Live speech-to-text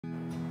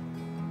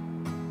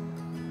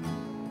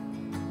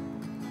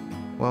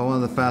Well,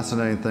 one of the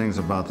fascinating things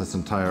about this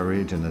entire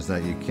region is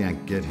that you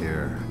can't get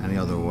here any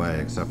other way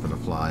except for to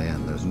fly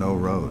in. There's no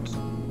roads.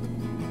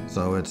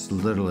 So it's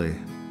literally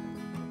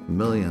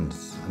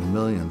millions and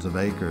millions of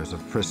acres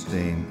of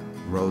pristine,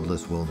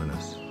 roadless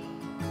wilderness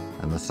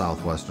in the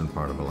southwestern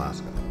part of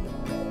Alaska.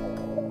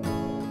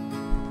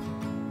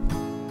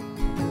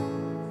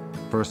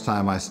 First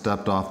time I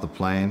stepped off the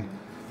plane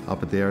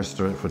up at the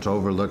airstrip, which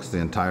overlooks the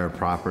entire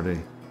property,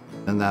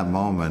 in that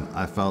moment,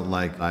 I felt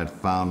like I'd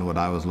found what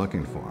I was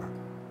looking for.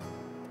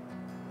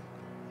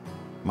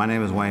 My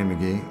name is Wayne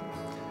McGee,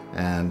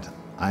 and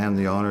I am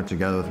the owner,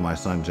 together with my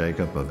son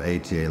Jacob, of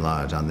ATA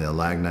Lodge on the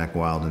Alagnak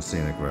Wild and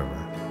Scenic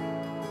River.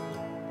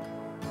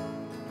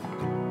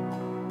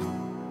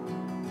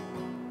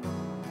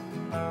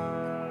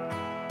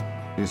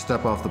 You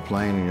step off the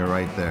plane and you're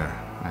right there,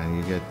 and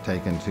you get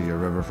taken to your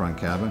riverfront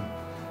cabin,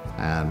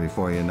 and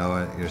before you know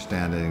it, you're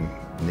standing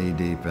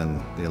knee-deep in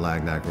the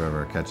Alagnak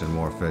River, catching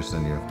more fish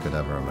than you could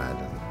ever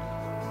imagine.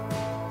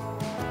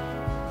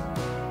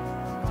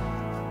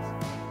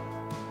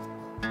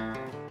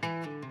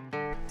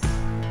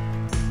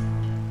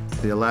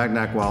 The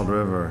Alagnak Wild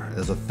River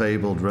is a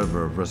fabled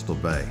river of Bristol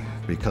Bay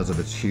because of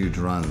its huge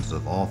runs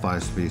of all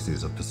 5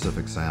 species of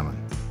Pacific salmon,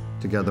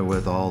 together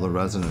with all the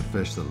resident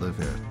fish that live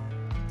here.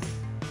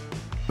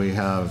 We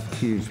have a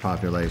huge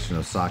population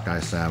of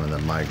sockeye salmon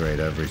that migrate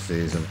every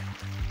season.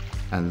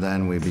 And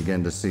then we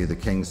begin to see the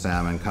king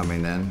salmon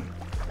coming in.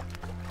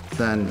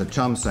 Then the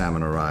chum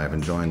salmon arrive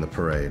and join the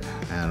parade.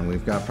 And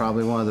we've got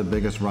probably one of the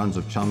biggest runs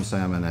of chum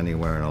salmon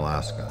anywhere in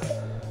Alaska.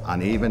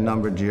 On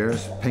even-numbered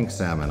years, pink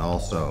salmon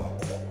also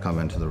come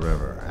into the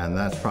river, and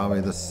that's probably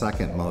the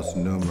second most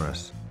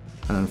numerous.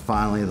 And then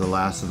finally, the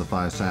last of the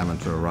 5 salmon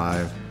to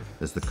arrive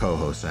is the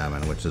coho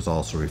salmon, which is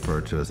also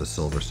referred to as the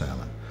silver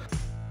salmon.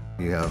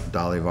 You have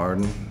Dolly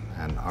Varden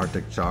and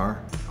Arctic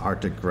char,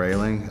 Arctic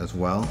grayling as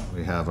well.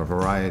 We have a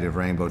variety of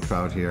rainbow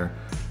trout here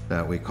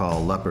that we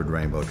call leopard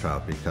rainbow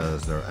trout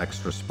because they're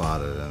extra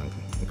spotted and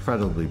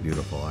incredibly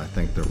beautiful. I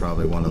think they're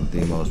probably one of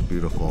the most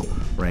beautiful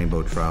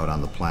rainbow trout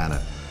on the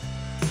planet.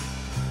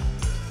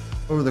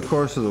 Over the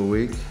course of the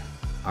week,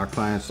 our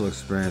clients will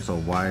experience a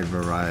wide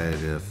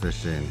variety of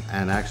fishing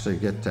and actually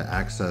get to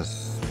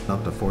access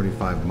up to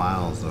 45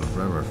 miles of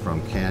river,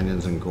 from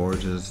canyons and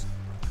gorges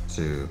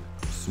to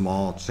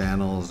small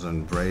channels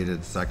and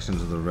braided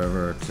sections of the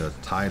river to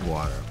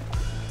tidewater.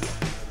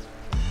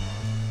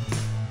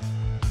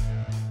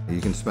 You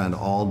can spend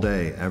all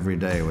day, every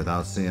day,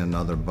 without seeing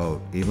another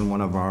boat, even one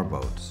of our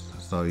boats.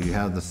 So you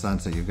have the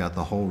sense that you've got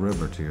the whole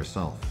river to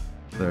yourself.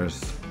 There's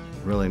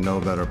really no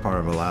better part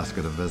of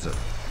Alaska to visit.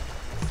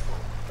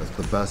 It's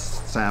the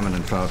best salmon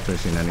and trout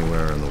fishing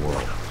anywhere in the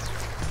world.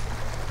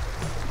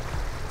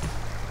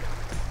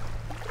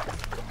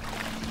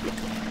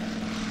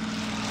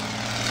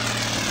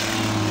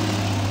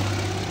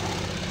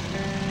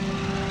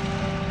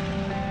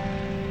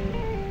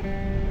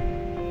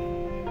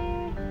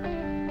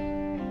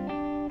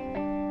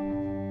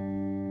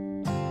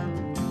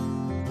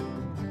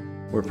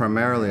 We're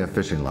primarily a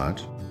fishing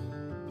lodge,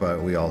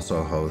 but we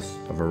also host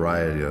a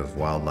variety of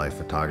wildlife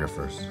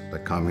photographers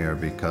that come here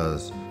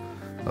because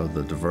of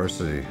the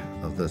diversity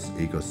of this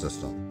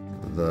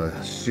ecosystem. The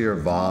sheer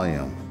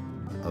volume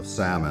of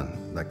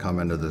salmon that come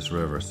into this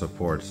river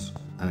supports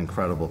an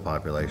incredible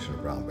population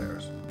of brown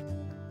bears.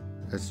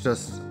 It's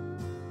just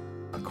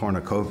a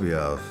cornucopia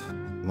of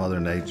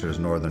Mother Nature's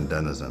northern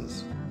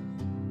denizens.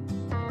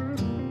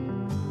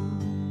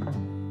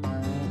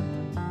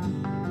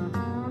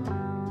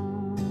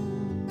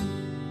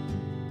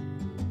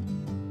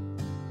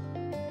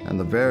 And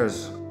the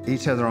bears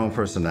each have their own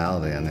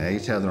personality, and they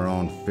each have their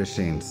own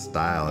fishing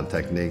style and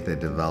technique they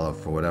develop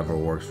for whatever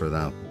works for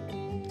them.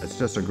 It's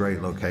just a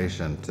great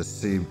location to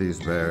see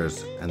these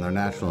bears in their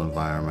natural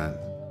environment,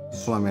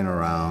 swimming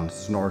around,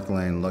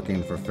 snorkeling,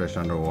 looking for fish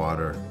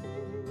underwater.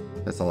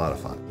 It's a lot of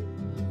fun.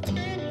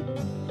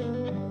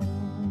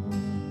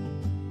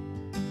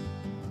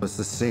 It's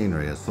the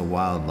scenery, it's the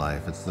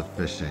wildlife, it's the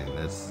fishing,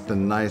 it's the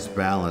nice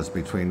balance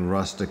between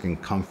rustic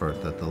and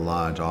comfort that the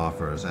lodge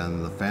offers,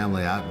 and the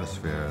family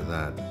atmosphere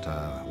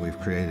that we've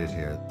created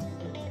here.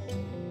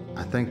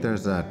 I think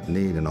there's that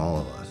need in all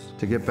of us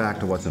to get back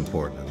to what's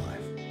important in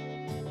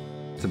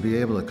life. To be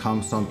able to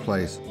come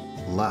someplace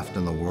left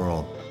in the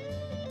world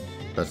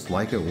that's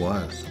like it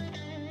was,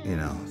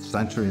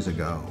 centuries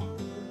ago,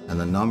 and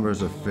the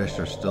numbers of fish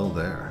are still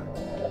there.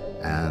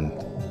 And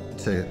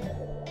to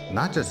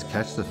not just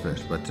catch the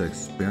fish, but to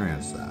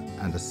experience that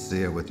and to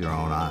see it with your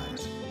own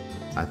eyes.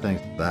 I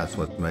think that's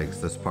what makes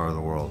this part of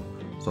the world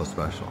so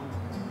special.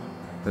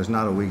 There's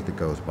not a week that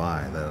goes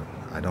by that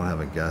I don't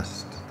have a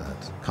guest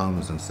that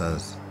comes and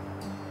says,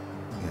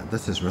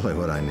 this is really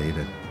what I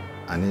needed.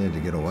 I needed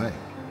to get away.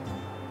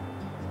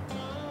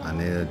 I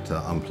needed to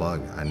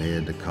unplug. I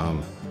needed to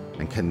come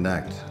and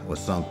connect with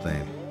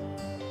something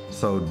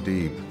so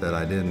deep that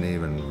I didn't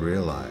even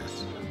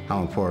realize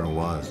how important it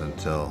was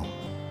until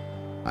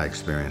I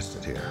experienced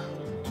it here.